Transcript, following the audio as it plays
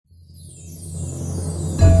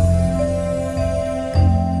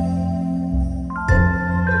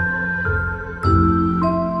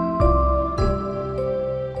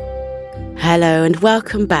hello and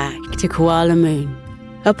welcome back to Koala Moon,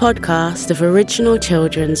 a podcast of original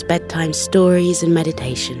children's bedtime stories and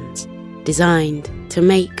meditations designed to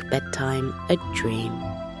make bedtime a dream.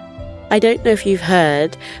 I don't know if you've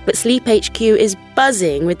heard, but Sleep HQ is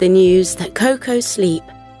buzzing with the news that Coco Sleep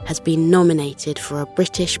has been nominated for a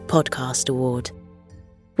British Podcast Award.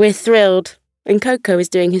 We're thrilled, and Coco is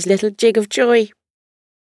doing his little jig of joy.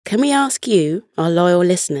 Can we ask you, our loyal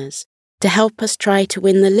listeners, to help us try to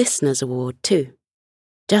win the Listeners Award too?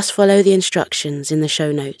 Just follow the instructions in the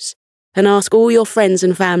show notes and ask all your friends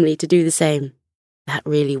and family to do the same. That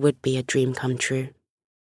really would be a dream come true.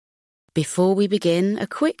 Before we begin, a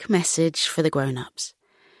quick message for the grown-ups.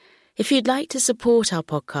 If you'd like to support our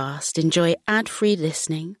podcast, enjoy ad-free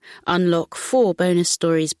listening, unlock 4 bonus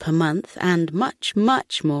stories per month, and much,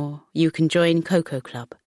 much more, you can join Coco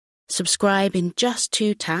Club. Subscribe in just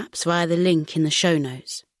 2 taps via the link in the show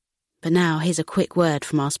notes. But now here's a quick word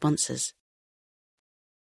from our sponsors.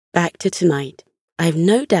 Back to tonight. I've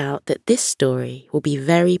no doubt that this story will be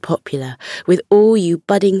very popular with all you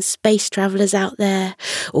budding space travellers out there,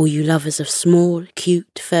 all you lovers of small,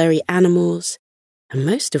 cute, furry animals, and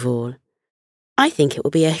most of all, I think it will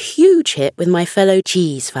be a huge hit with my fellow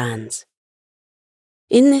cheese fans.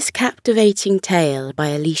 In this captivating tale by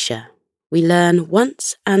Alicia, we learn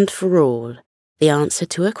once and for all the answer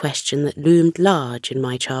to a question that loomed large in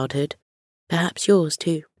my childhood, perhaps yours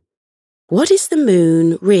too. What is the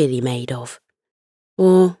moon really made of?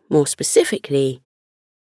 Or, more specifically,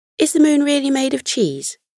 is the moon really made of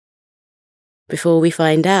cheese? Before we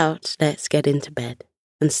find out, let's get into bed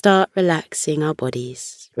and start relaxing our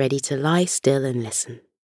bodies, ready to lie still and listen.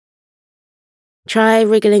 Try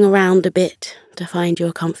wriggling around a bit to find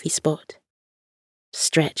your comfy spot.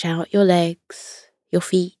 Stretch out your legs, your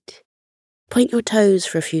feet, point your toes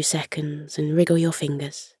for a few seconds and wriggle your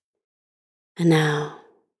fingers. And now,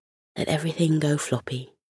 let everything go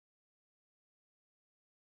floppy.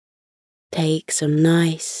 Take some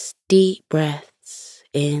nice, deep breaths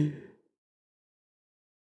in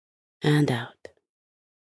and out.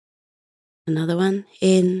 Another one,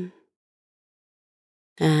 in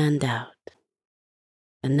and out.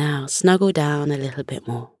 And now snuggle down a little bit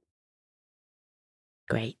more.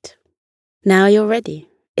 Great. Now you're ready.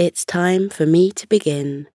 It's time for me to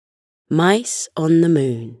begin Mice on the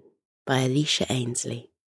Moon by Alicia Ainsley.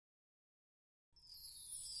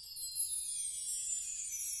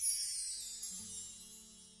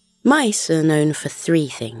 Mice are known for 3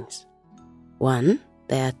 things. 1,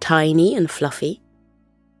 they are tiny and fluffy.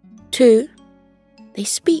 2, they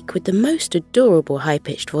speak with the most adorable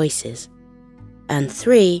high-pitched voices. And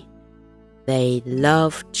 3, they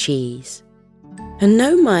love cheese. And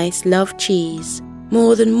no mice love cheese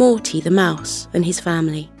more than Morty the mouse and his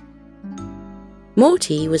family.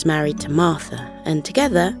 Morty was married to Martha, and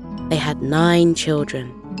together they had 9 children.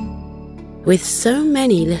 With so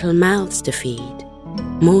many little mouths to feed,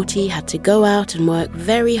 Morty had to go out and work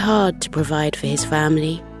very hard to provide for his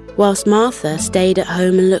family, whilst Martha stayed at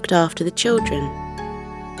home and looked after the children.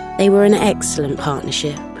 They were an excellent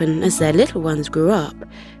partnership, and as their little ones grew up,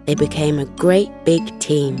 they became a great big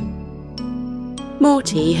team.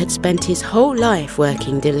 Morty had spent his whole life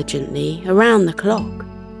working diligently, around the clock,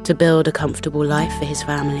 to build a comfortable life for his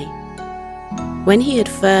family. When he had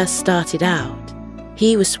first started out,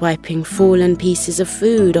 he was swiping fallen pieces of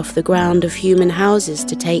food off the ground of human houses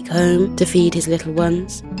to take home to feed his little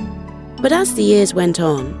ones. But as the years went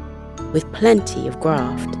on, with plenty of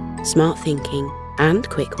graft, smart thinking, and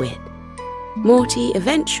quick wit, Morty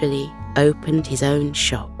eventually opened his own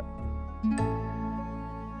shop.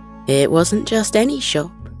 It wasn't just any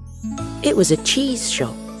shop, it was a cheese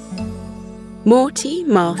shop. Morty,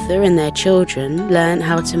 Martha, and their children learned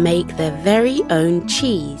how to make their very own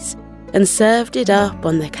cheese and served it up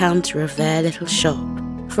on the counter of their little shop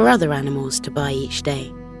for other animals to buy each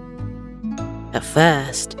day. At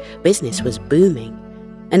first, business was booming,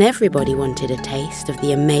 and everybody wanted a taste of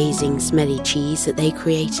the amazing smelly cheese that they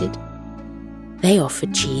created. They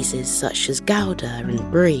offered cheeses such as Gouda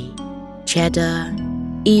and Brie, cheddar,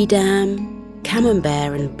 Edam,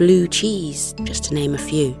 Camembert and blue cheese, just to name a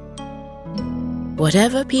few.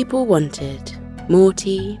 Whatever people wanted,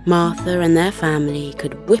 Morty, Martha and their family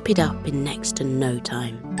could whip it up in next to no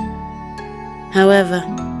time. However,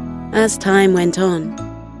 as time went on,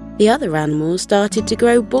 the other animals started to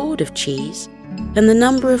grow bored of cheese, and the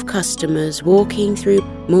number of customers walking through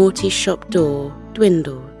Morty's shop door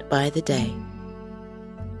dwindled by the day.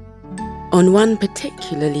 On one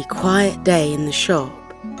particularly quiet day in the shop,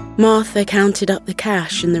 Martha counted up the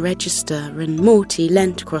cash in the register and Morty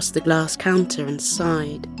leant across the glass counter and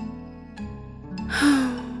sighed.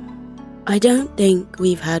 "I don't think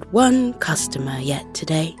we've had one customer yet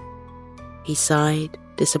today," he sighed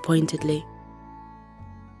disappointedly.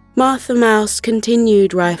 Martha Mouse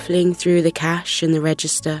continued rifling through the cash in the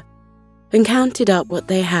register and counted up what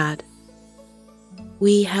they had.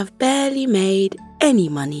 "We have barely made any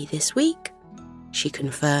money this week," she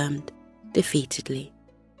confirmed defeatedly.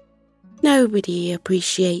 "Nobody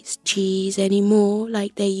appreciates cheese anymore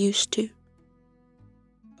like they used to."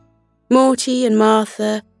 Morty and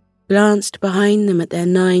Martha glanced behind them at their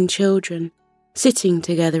 9 children, sitting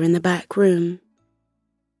together in the back room.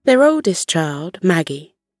 Their oldest child,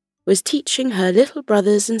 Maggie, was teaching her little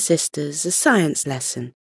brothers and sisters a science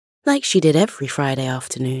lesson, like she did every Friday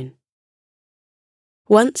afternoon.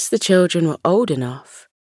 Once the children were old enough,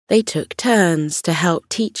 they took turns to help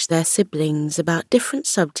teach their siblings about different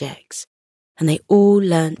subjects, and they all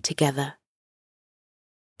learnt together.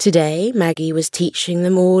 Today, Maggie was teaching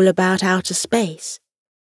them all about outer space.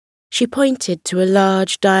 She pointed to a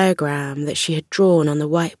large diagram that she had drawn on the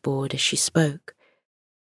whiteboard as she spoke.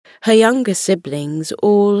 Her younger siblings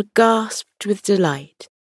all gasped with delight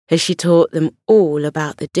as she taught them all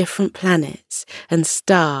about the different planets and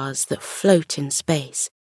stars that float in space,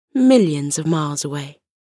 millions of miles away.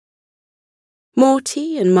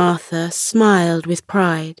 Morty and Martha smiled with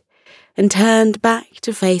pride and turned back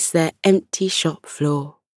to face their empty shop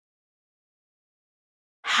floor.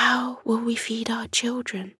 "How will we feed our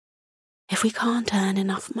children if we can't earn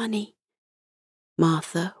enough money?"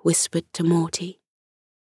 Martha whispered to Morty.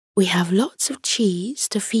 "We have lots of cheese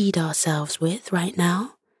to feed ourselves with right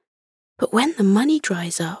now, but when the money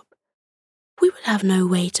dries up, we will have no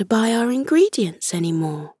way to buy our ingredients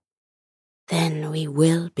anymore. Then we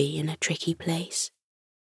will be in a tricky place."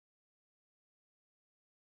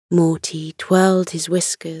 Morty twirled his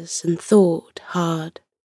whiskers and thought hard.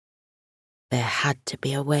 There had to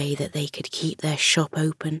be a way that they could keep their shop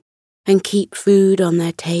open and keep food on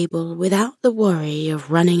their table without the worry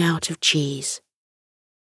of running out of cheese.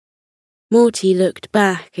 Morty looked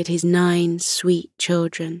back at his 9 sweet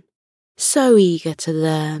children, so eager to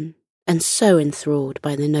learn and so enthralled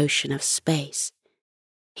by the notion of space.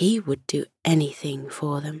 He would do anything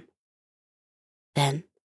for them. Then,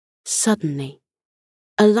 suddenly,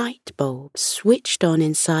 a light bulb switched on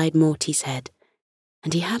inside Morty's head,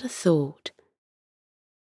 and he had a thought.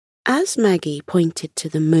 As Maggie pointed to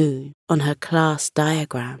the moon on her class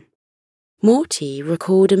diagram, Morty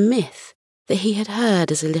recalled a myth that he had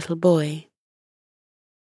heard as a little boy.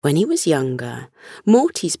 When he was younger,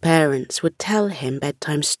 Morty's parents would tell him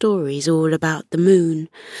bedtime stories all about the moon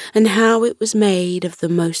and how it was made of the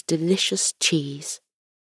most delicious cheese.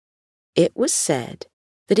 It was said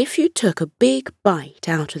that if you took a big bite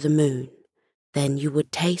out of the moon, then you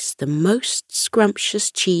would taste the most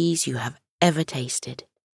scrumptious cheese you have ever tasted.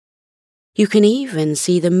 You can even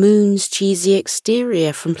see the moon's cheesy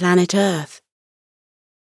exterior from planet Earth.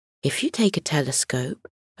 If you take a telescope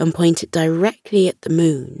and point it directly at the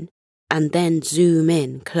moon, and then zoom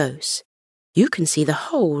in close, you can see the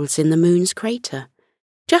holes in the moon's crater,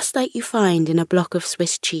 just like you find in a block of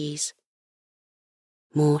Swiss cheese.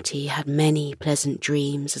 Morty had many pleasant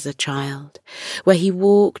dreams as a child, where he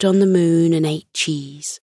walked on the moon and ate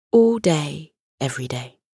cheese, all day, every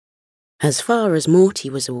day. As far as Morty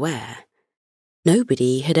was aware,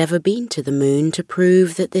 nobody had ever been to the moon to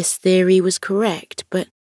prove that this theory was correct, but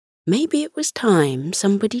maybe it was time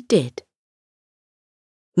somebody did.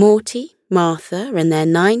 Morty, Martha, and their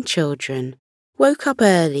 9 children woke up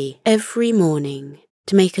early every morning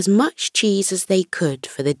to make as much cheese as they could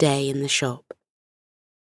for the day in the shop.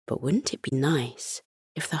 But wouldn't it be nice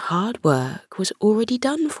if the hard work was already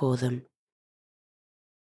done for them?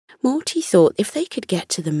 Morty thought if they could get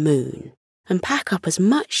to the moon and pack up as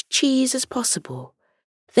much cheese as possible,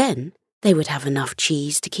 then they would have enough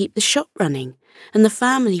cheese to keep the shop running and the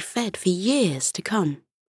family fed for years to come.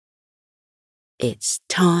 It's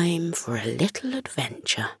time for a little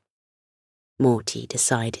adventure, Morty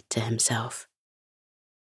decided to himself.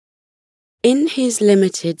 In his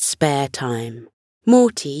limited spare time,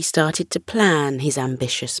 Morty started to plan his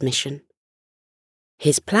ambitious mission.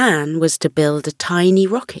 His plan was to build a tiny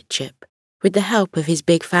rocket ship with the help of his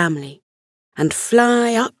big family and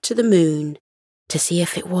fly up to the moon to see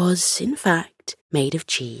if it was, in fact, made of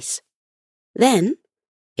cheese. Then,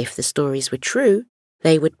 if the stories were true,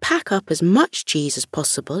 they would pack up as much cheese as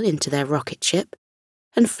possible into their rocket ship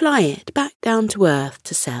and fly it back down to Earth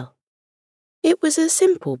to sell. It was a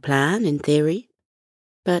simple plan in theory,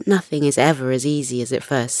 but nothing is ever as easy as it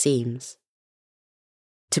first seems.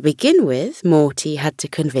 To begin with, Morty had to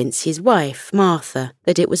convince his wife, Martha,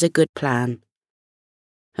 that it was a good plan.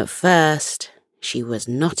 At first, she was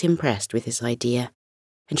not impressed with his idea,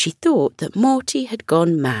 and she thought that Morty had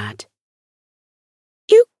gone mad.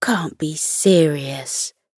 "You can't be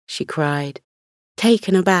serious," she cried,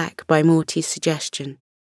 taken aback by Morty's suggestion.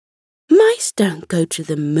 "Mice don't go to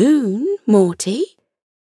the moon, Morty,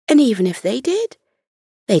 and even if they did,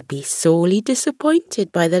 they'd be sorely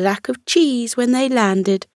disappointed by the lack of cheese when they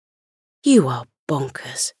landed. You are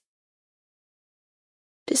bonkers."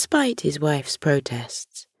 Despite his wife's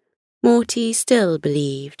protests, Morty still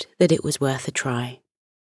believed that it was worth a try.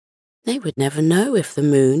 They would never know if the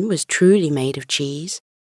moon was truly made of cheese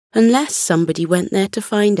unless somebody went there to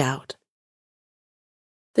find out.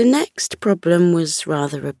 The next problem was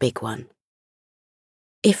rather a big one.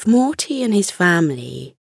 If Morty and his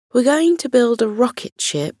family were going to build a rocket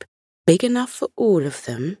ship big enough for all of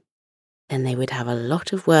them, then they would have a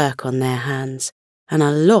lot of work on their hands and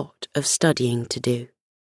a lot of studying to do.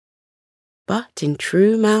 But in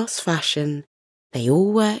true mouse fashion, they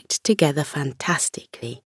all worked together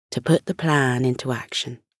fantastically to put the plan into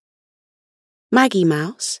action. Maggie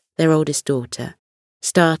Mouse, their oldest daughter,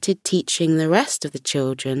 started teaching the rest of the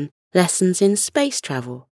children lessons in space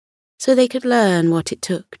travel so they could learn what it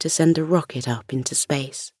took to send a rocket up into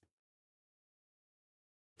space.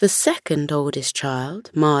 The second oldest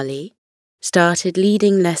child, Marley, started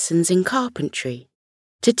leading lessons in carpentry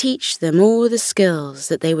to teach them all the skills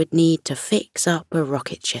that they would need to fix up a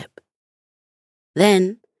rocket ship.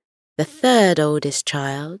 Then, the third oldest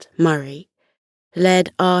child, Murray,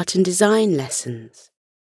 led art and design lessons,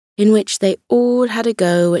 in which they all had a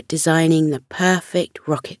go at designing the perfect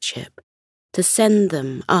rocket ship to send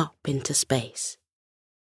them up into space.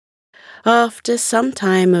 After some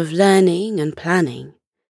time of learning and planning,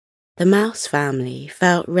 the mouse family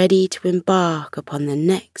felt ready to embark upon the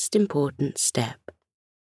next important step.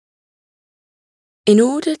 In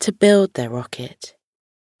order to build their rocket,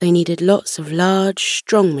 they needed lots of large,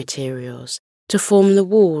 strong materials to form the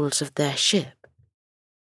walls of their ship.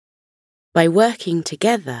 By working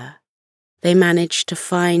together, they managed to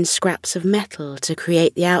find scraps of metal to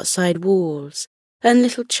create the outside walls and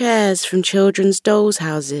little chairs from children's dolls'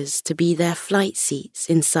 houses to be their flight seats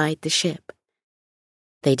inside the ship.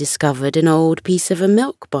 They discovered an old piece of a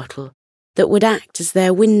milk bottle that would act as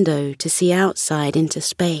their window to see outside into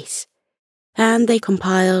space, and they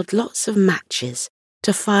compiled lots of matches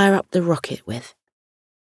to fire up the rocket with.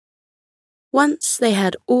 Once they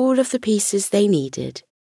had all of the pieces they needed,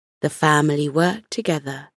 the family worked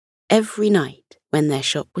together every night when their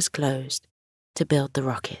shop was closed to build the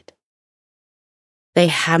rocket. They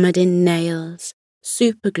hammered in nails,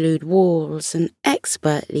 superglued walls, and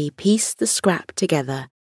expertly pieced the scrap together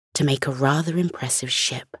to make a rather impressive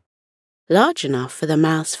ship, large enough for the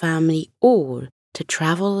mouse family all to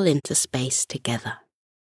travel into space together.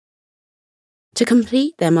 To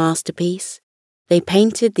complete their masterpiece, they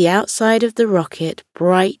painted the outside of the rocket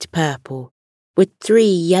bright purple with 3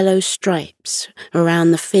 yellow stripes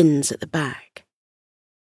around the fins at the back.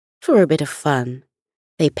 For a bit of fun,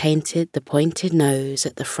 they painted the pointed nose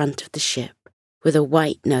at the front of the ship with a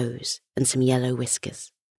white nose and some yellow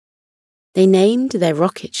whiskers. They named their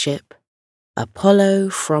rocket ship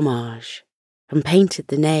Apollo Fromage and painted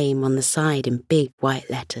the name on the side in big white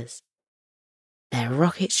letters. Their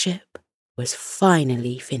rocket ship was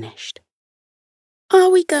finally finished. "Are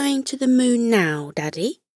we going to the moon now,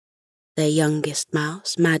 Daddy?" their youngest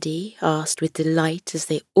mouse, Maddie, asked with delight as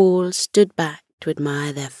they all stood back to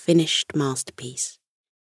admire their finished masterpiece.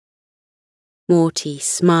 Morty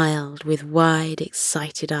smiled with wide,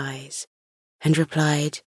 excited eyes and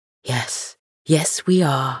replied, Yes, we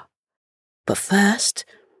are. But first,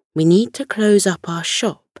 we need to close up our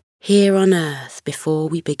shop here on Earth before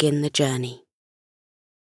we begin the journey."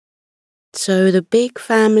 So the big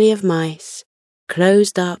family of mice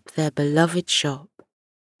closed up their beloved shop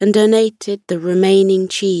and donated the remaining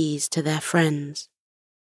cheese to their friends.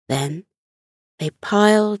 Then they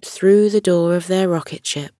piled through the door of their rocket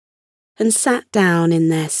ship and sat down in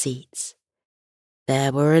their seats.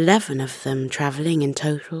 There were 11 of them travelling in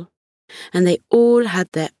total, and they all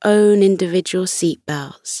had their own individual seat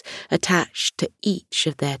belts attached to each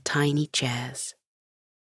of their tiny chairs.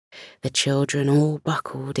 The children all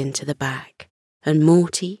buckled into the back, and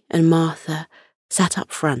Morty and Martha sat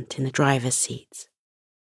up front in the driver's seats.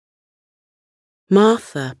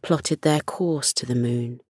 Martha plotted their course to the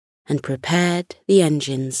moon and prepared the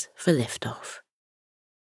engines for liftoff.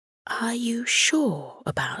 "Are you sure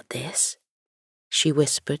about this?" she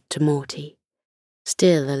whispered to Morty,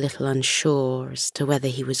 still a little unsure as to whether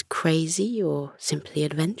he was crazy or simply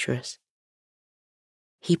adventurous.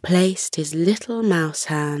 He placed his little mouse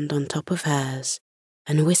hand on top of hers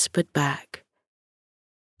and whispered back,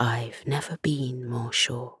 "I've never been more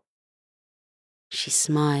sure." She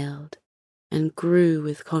smiled and grew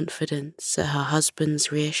with confidence at her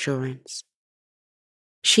husband's reassurance.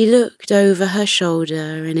 She looked over her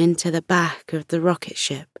shoulder and into the back of the rocket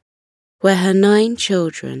ship, where her 9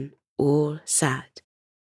 children all sat,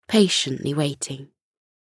 patiently waiting,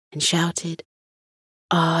 and shouted,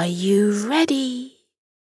 "Are you ready?"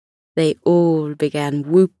 They all began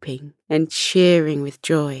whooping and cheering with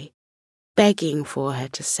joy, begging for her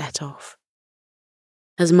to set off.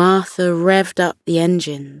 As Martha revved up the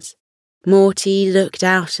engines, Morty looked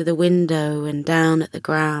out of the window and down at the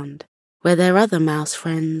ground, where their other mouse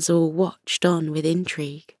friends all watched on with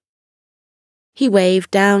intrigue. He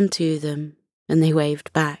waved down to them, and they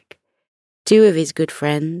waved back. 2 of his good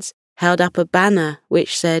friends held up a banner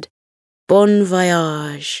which said, "Bon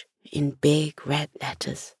voyage," in big red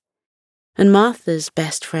letters, and Martha's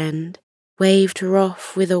best friend waved her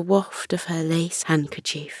off with a waft of her lace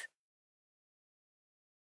handkerchief.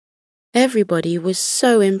 Everybody was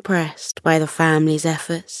so impressed by the family's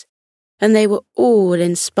efforts, and they were all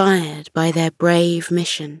inspired by their brave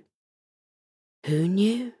mission. Who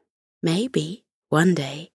knew? Maybe, one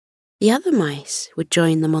day, the other mice would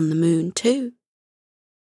join them on the moon too.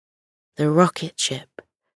 The rocket ship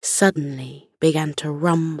suddenly began to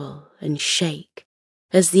rumble and shake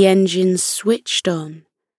as the engines switched on,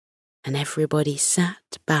 and everybody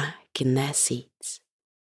sat back in their seats.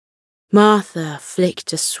 Martha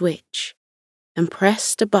flicked a switch and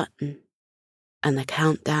pressed a button, and the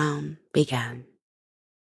countdown began.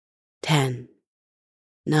 10,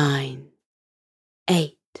 9,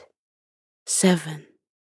 8, 7,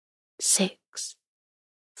 6,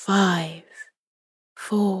 5,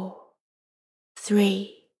 4,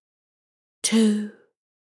 3, 2,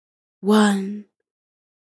 1,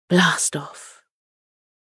 blast off.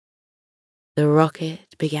 The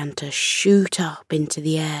rocket began to shoot up into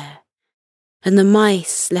the air, and the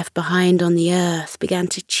mice left behind on the earth began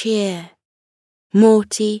to cheer.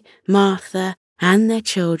 Morty, Martha, and their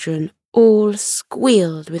children all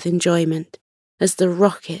squealed with enjoyment as the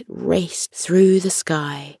rocket raced through the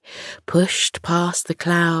sky, pushed past the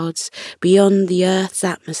clouds, beyond the Earth's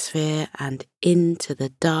atmosphere, and into the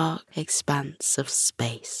dark expanse of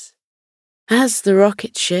space. As the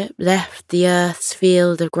rocket ship left the Earth's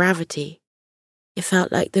field of gravity, it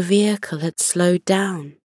felt like the vehicle had slowed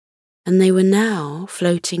down, and they were now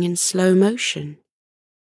floating in slow motion.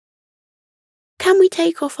 "Can we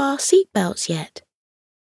take off our seatbelts yet?"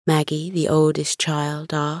 Maggie, the oldest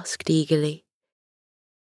child, asked eagerly.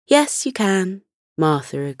 "Yes, you can,"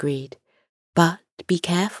 Martha agreed, "but be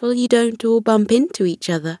careful you don't all bump into each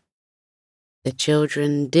other." The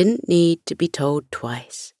children didn't need to be told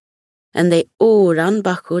twice, and they all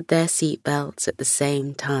unbuckled their seatbelts at the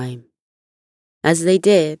same time. As they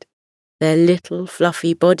did, their little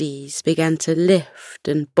fluffy bodies began to lift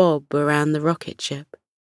and bob around the rocket ship.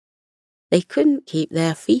 They couldn't keep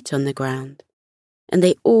their feet on the ground, and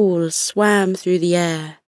they all swam through the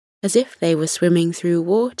air as if they were swimming through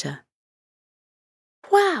water.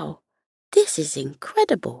 "Wow, this is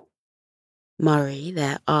incredible," Murray,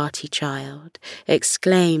 their arty child,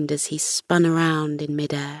 exclaimed as he spun around in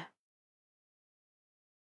midair.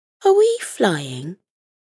 "Are we flying?"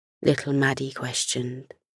 little Maddie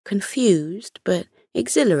questioned, confused but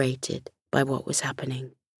exhilarated by what was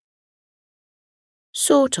happening.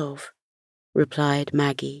 "Sort of," replied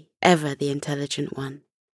Maggie, ever the intelligent one.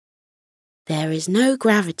 "There is no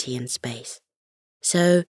gravity in space,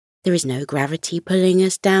 so there is no gravity pulling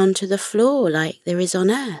us down to the floor like there is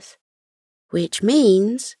on Earth, which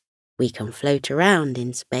means we can float around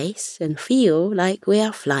in space and feel like we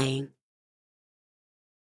are flying."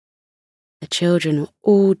 The children were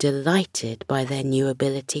all delighted by their new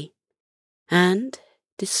ability, and,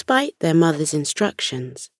 despite their mother's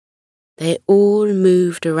instructions, they all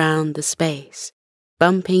moved around the space,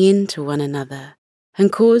 bumping into one another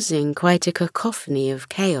and causing quite a cacophony of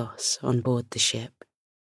chaos on board the ship.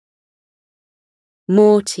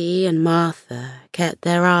 Morty and Martha kept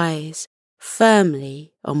their eyes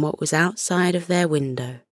firmly on what was outside of their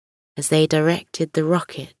window as they directed the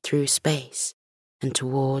rocket through space and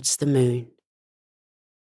towards the moon.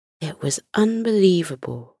 It was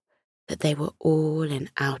unbelievable that they were all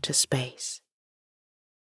in outer space.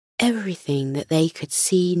 Everything that they could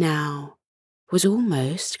see now was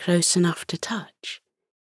almost close enough to touch,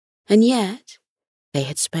 and yet they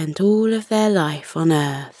had spent all of their life on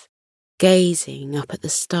Earth gazing up at the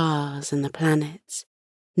stars and the planets,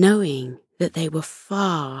 knowing that they were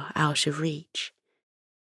far out of reach.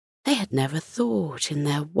 They had never thought in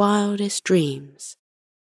their wildest dreams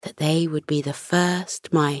that they would be the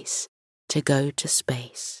first mice to go to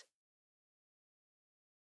space.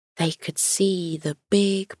 They could see the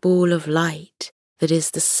big ball of light that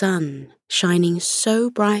is the sun shining so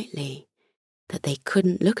brightly that they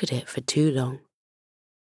couldn't look at it for too long.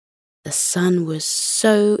 The sun was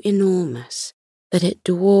so enormous that it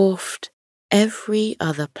dwarfed every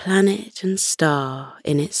other planet and star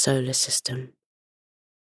in its solar system.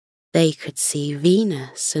 They could see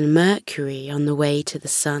Venus and Mercury on the way to the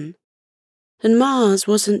sun, and Mars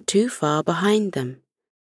wasn't too far behind them.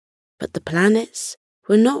 But the planets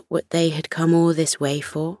were not what they had come all this way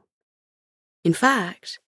for. In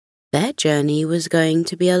fact, their journey was going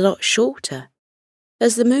to be a lot shorter,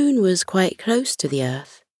 as the moon was quite close to the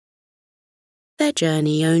Earth. Their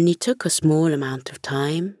journey only took a small amount of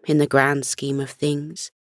time in the grand scheme of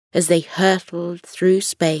things, as they hurtled through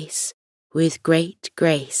space with great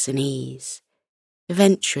grace and ease,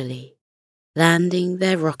 eventually landing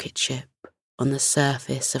their rocket ship on the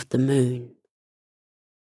surface of the moon.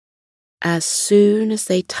 As soon as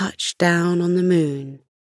they touched down on the moon,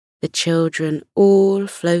 the children all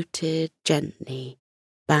floated gently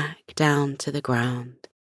back down to the ground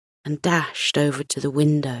and dashed over to the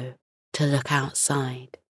window to look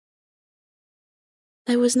outside.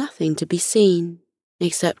 There was nothing to be seen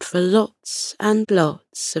except for lots and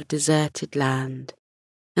lots of deserted land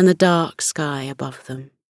and the dark sky above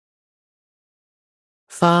them.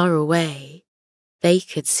 Far away, they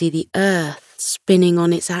could see the earth spinning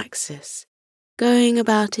on its axis, going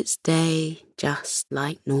about its day just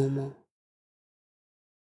like normal.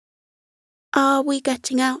 "Are we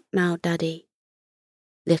getting out now, Daddy?"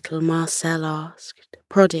 little Marcel asked,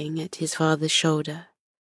 prodding at his father's shoulder.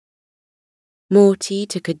 Morty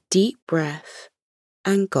took a deep breath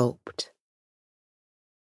and gulped.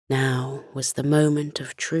 Now was the moment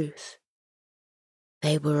of truth.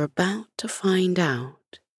 They were about to find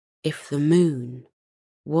out if the moon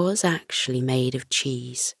was actually made of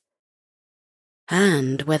cheese,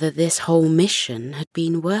 and whether this whole mission had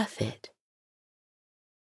been worth it.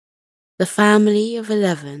 The family of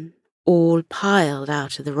 11 all piled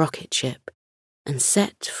out of the rocket ship and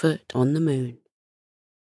set foot on the moon.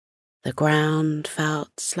 The ground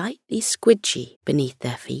felt slightly squidgy beneath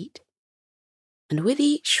their feet, and with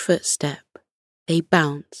each footstep they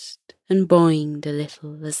bounced and boinged a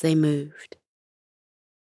little as they moved.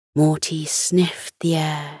 Morty sniffed the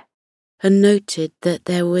air and noted that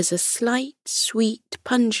there was a slight sweet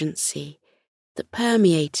pungency that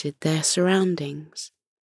permeated their surroundings.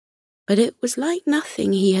 But it was like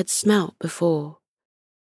nothing he had smelt before.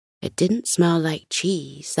 It didn't smell like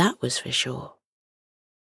cheese, that was for sure.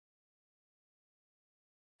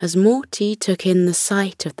 As Morty took in the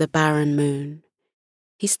sight of the barren moon,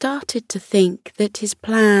 he started to think that his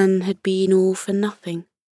plan had been all for nothing.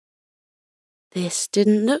 This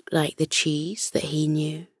didn't look like the cheese that he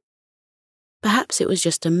knew. Perhaps it was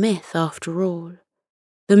just a myth after all.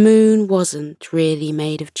 The moon wasn't really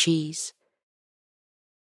made of cheese.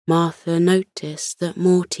 Martha noticed that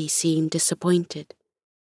Morty seemed disappointed,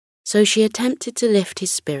 so she attempted to lift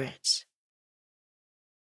his spirits.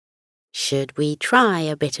 "Should we try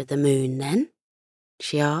a bit of the moon, then?"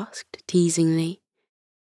 she asked teasingly.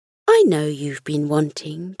 "I know you've been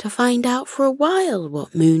wanting to find out for a while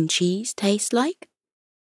what moon cheese tastes like."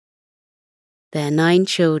 Their 9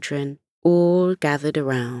 children all gathered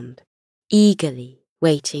around, eagerly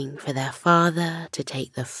waiting for their father to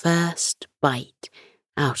take the first bite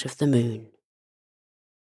out of the moon.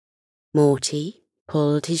 Morty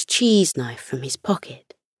pulled his cheese knife from his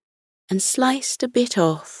pocket and sliced a bit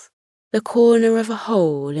off the corner of a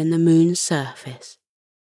hole in the moon's surface.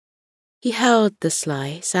 He held the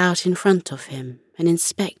slice out in front of him and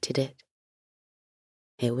inspected it.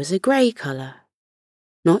 It was a grey colour,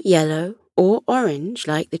 not yellow or orange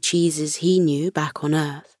like the cheeses he knew back on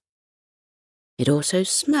Earth. It also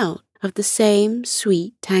smelt of the same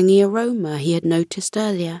sweet, tangy aroma he had noticed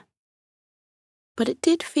earlier, but it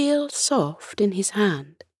did feel soft in his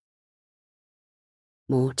hand.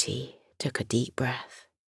 Morty took a deep breath,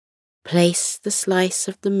 placed the slice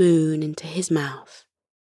of the moon into his mouth,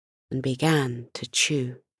 and began to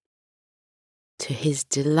chew. To his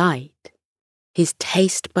delight, his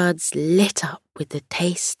taste buds lit up with the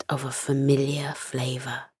taste of a familiar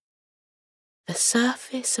flavour. The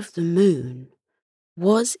surface of the moon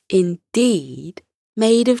was indeed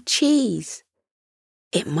made of cheese.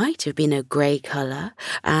 It might have been a grey colour,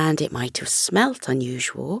 and it might have smelt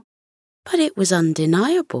unusual, but it was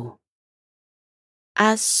undeniable.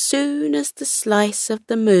 As soon as the slice of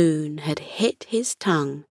the moon had hit his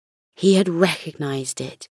tongue, he had recognised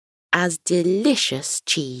it as delicious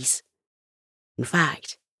cheese. In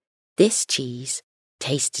fact, this cheese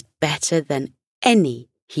tasted better than any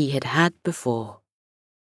he had had before.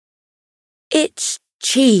 "It's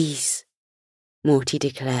cheese," Morty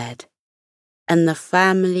declared, and the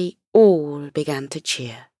family all began to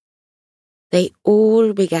cheer. They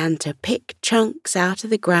all began to pick chunks out of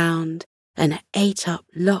the ground and ate up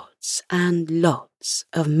lots and lots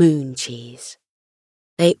of moon cheese.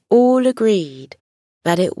 They all agreed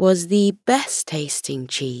that it was the best tasting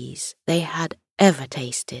cheese they had ever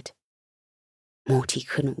tasted. Morty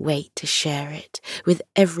couldn't wait to share it with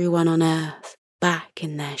everyone on Earth back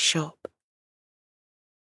in their shop.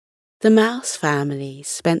 The mouse family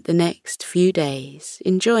spent the next few days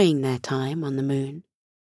enjoying their time on the moon.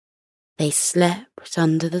 They slept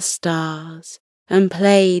under the stars and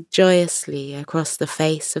played joyously across the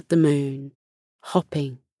face of the moon,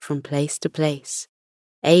 hopping from place to place,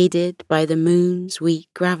 aided by the moon's weak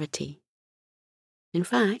gravity. In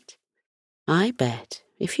fact, I bet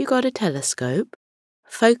if you got a telescope,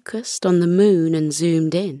 focused on the moon and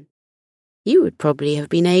zoomed in, you would probably have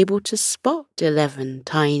been able to spot 11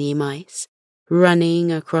 tiny mice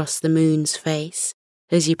running across the moon's face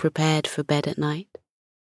as you prepared for bed at night.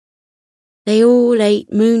 They all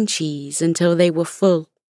ate moon cheese until they were full,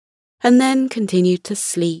 and then continued to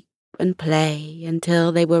sleep and play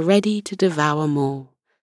until they were ready to devour more.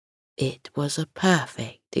 It was a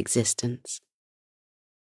perfect existence.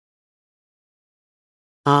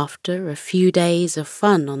 After a few days of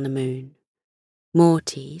fun on the moon,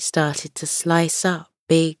 Morty started to slice up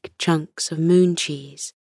big chunks of moon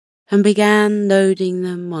cheese and began loading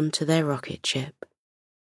them onto their rocket ship.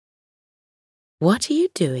 "What are you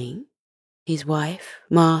doing?" his wife,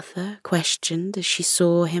 Martha, questioned as she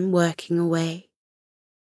saw him working away.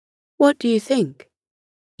 "What do you think?"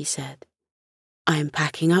 he said. "I'm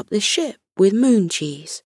packing up the ship with moon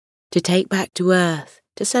cheese to take back to Earth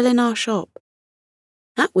to sell in our shop.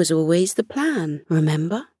 That was always the plan,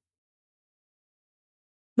 remember?"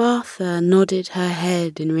 Martha nodded her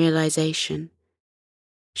head in realization.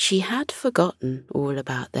 She had forgotten all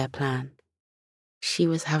about their plan. She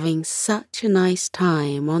was having such a nice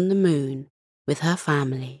time on the moon with her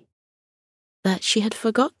family that she had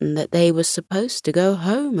forgotten that they were supposed to go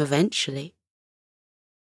home eventually.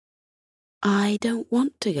 "I don't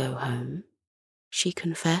want to go home," she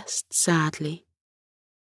confessed sadly.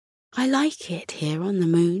 "I like it here on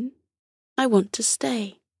the moon. I want to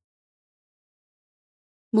stay."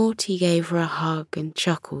 Morty gave her a hug and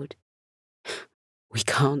chuckled. "We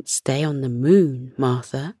can't stay on the moon,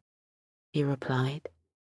 Martha," he replied.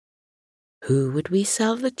 "Who would we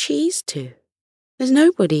sell the cheese to? There's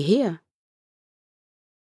nobody here."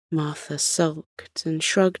 Martha sulked and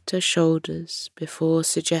shrugged her shoulders before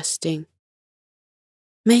suggesting,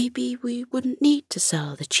 "Maybe we wouldn't need to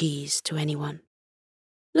sell the cheese to anyone.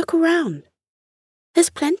 Look around.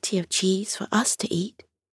 There's plenty of cheese for us to eat,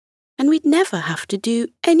 and we'd never have to do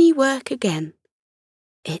any work again.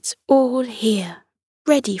 It's all here,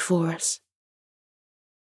 ready for us."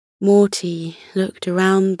 Morty looked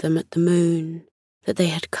around them at the moon that they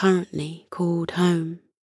had currently called home.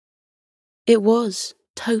 It was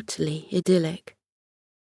totally idyllic.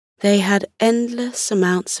 They had endless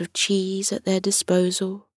amounts of cheese at their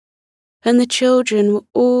disposal, and the children were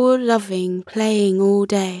all loving playing all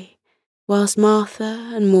day, whilst Martha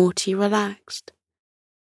and Morty relaxed.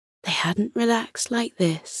 They hadn't relaxed like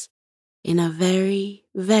this in a very,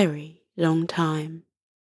 very long time.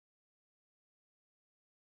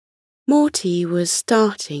 Morty was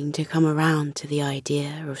starting to come around to the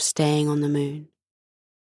idea of staying on the moon,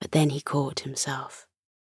 but then he caught himself.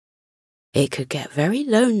 It could get very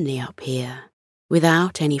lonely up here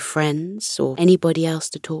without any friends or anybody else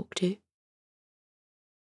to talk to.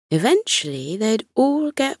 Eventually, they'd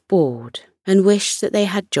all get bored and wish that they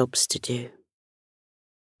had jobs to do.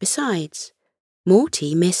 Besides,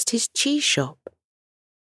 Morty missed his cheese shop.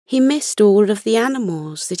 He missed all of the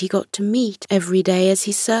animals that he got to meet every day as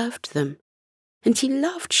he served them, and he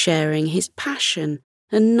loved sharing his passion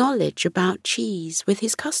and knowledge about cheese with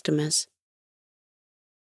his customers.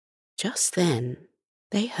 Just then,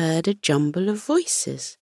 they heard a jumble of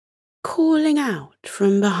voices calling out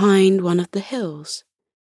from behind one of the hills.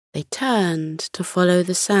 They turned to follow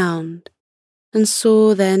the sound and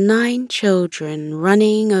saw their 9 children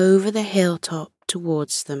running over the hilltop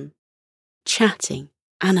towards them, chatting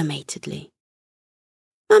animatedly.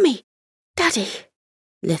 "Mummy, Daddy,"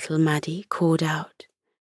 little Maddie called out.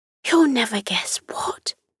 "You'll never guess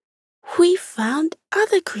what. We found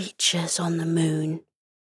other creatures on the moon."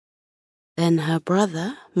 Then her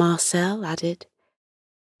brother, Marcel, added,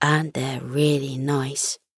 "And they're really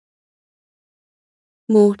nice."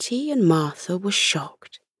 Morty and Martha were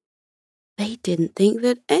shocked. They didn't think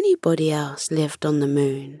that anybody else lived on the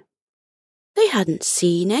moon. They hadn't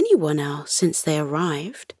seen anyone else since they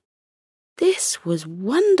arrived. This was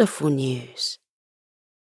wonderful news.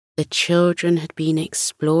 The children had been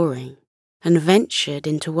exploring and ventured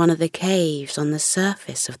into one of the caves on the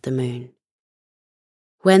surface of the moon.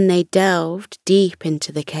 When they delved deep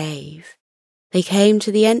into the cave, they came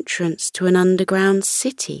to the entrance to an underground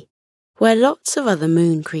city where lots of other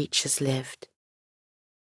moon creatures lived.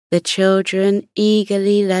 The children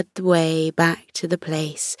eagerly led the way back to the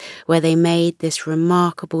place where they made this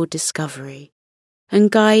remarkable discovery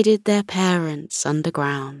and guided their parents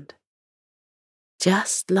underground.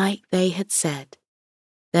 Just like they had said,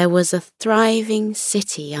 there was a thriving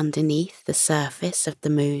city underneath the surface of the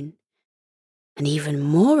moon. And even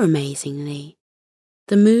more amazingly,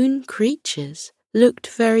 the moon creatures looked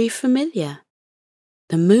very familiar.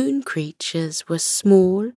 The moon creatures were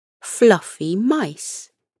small, fluffy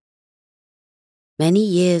mice. Many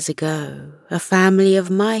years ago, a family of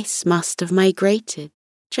mice must have migrated,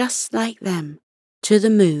 just like them, to the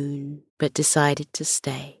moon, but decided to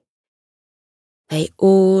stay. They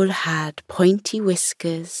all had pointy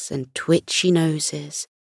whiskers and twitchy noses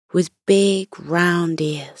with big round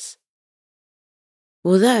ears.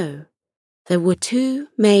 Although there were two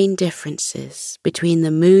main differences between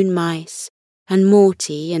the moon mice and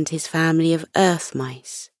Morty and his family of earth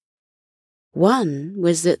mice. One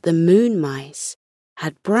was that the moon mice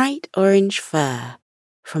had bright orange fur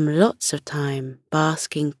from lots of time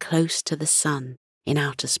basking close to the sun in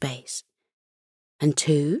outer space. And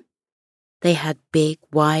two, they had big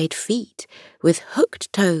wide feet with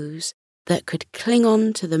hooked toes that could cling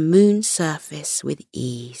on to the moon's surface with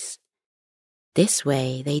ease. This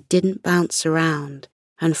way they didn't bounce around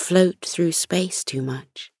and float through space too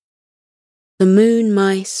much. The moon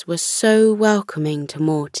mice were so welcoming to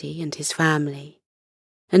Morty and his family,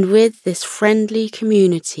 and with this friendly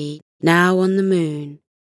community now on the moon,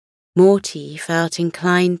 Morty felt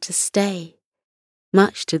inclined to stay,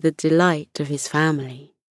 much to the delight of his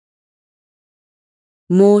family.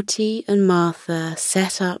 Morty and Martha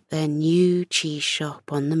set up their new cheese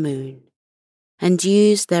shop on the moon and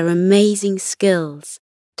used their amazing skills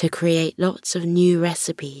to create lots of new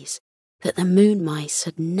recipes that the moon mice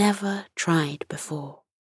had never tried before.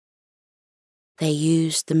 They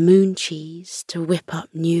used the moon cheese to whip up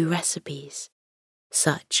new recipes,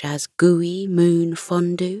 such as gooey moon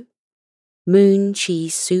fondue, moon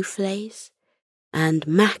cheese soufflés, and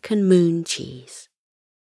mac and moon cheese.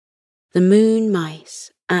 The moon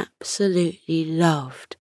mice absolutely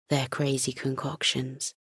loved their crazy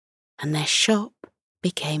concoctions, and their shop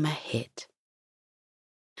became a hit.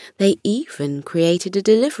 They even created a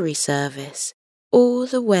delivery service all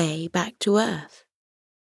the way back to Earth.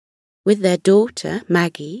 With their daughter,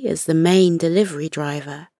 Maggie, as the main delivery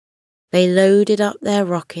driver, they loaded up their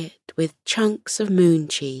rocket with chunks of moon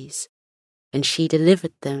cheese, and she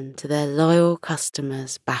delivered them to their loyal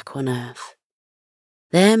customers back on Earth.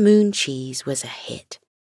 Their moon cheese was a hit,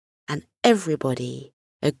 and everybody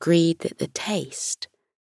agreed that the taste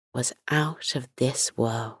was out of this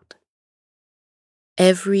world.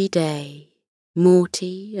 Every day,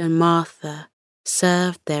 Morty and Martha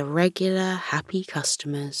served their regular happy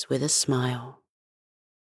customers with a smile.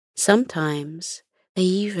 Sometimes they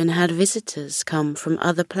even had visitors come from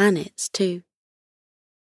other planets too.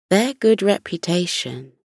 Their good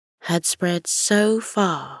reputation had spread so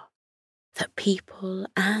far that people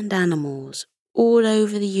and animals all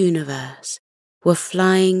over the universe were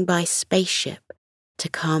flying by spaceship to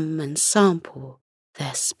come and sample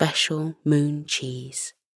their special moon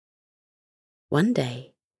cheese. One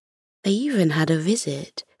day, they even had a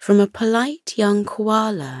visit from a polite young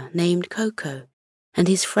koala named Coco and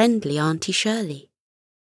his friendly Auntie Shirley.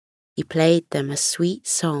 He played them a sweet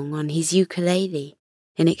song on his ukulele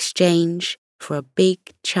in exchange for a big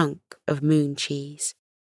chunk of moon cheese.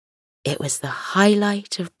 It was the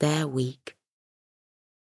highlight of their week.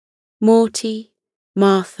 Morty,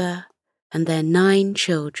 Martha, and their 9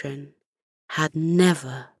 children had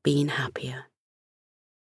never been happier.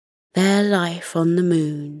 Their life on the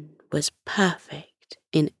moon was perfect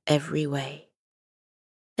in every way.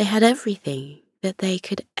 They had everything that they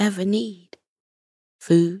could ever need: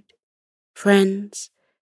 food, friends,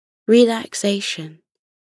 relaxation,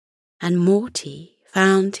 and Morty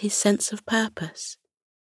found his sense of purpose.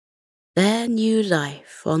 Their new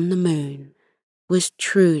life on the moon was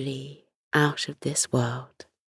truly out of this world.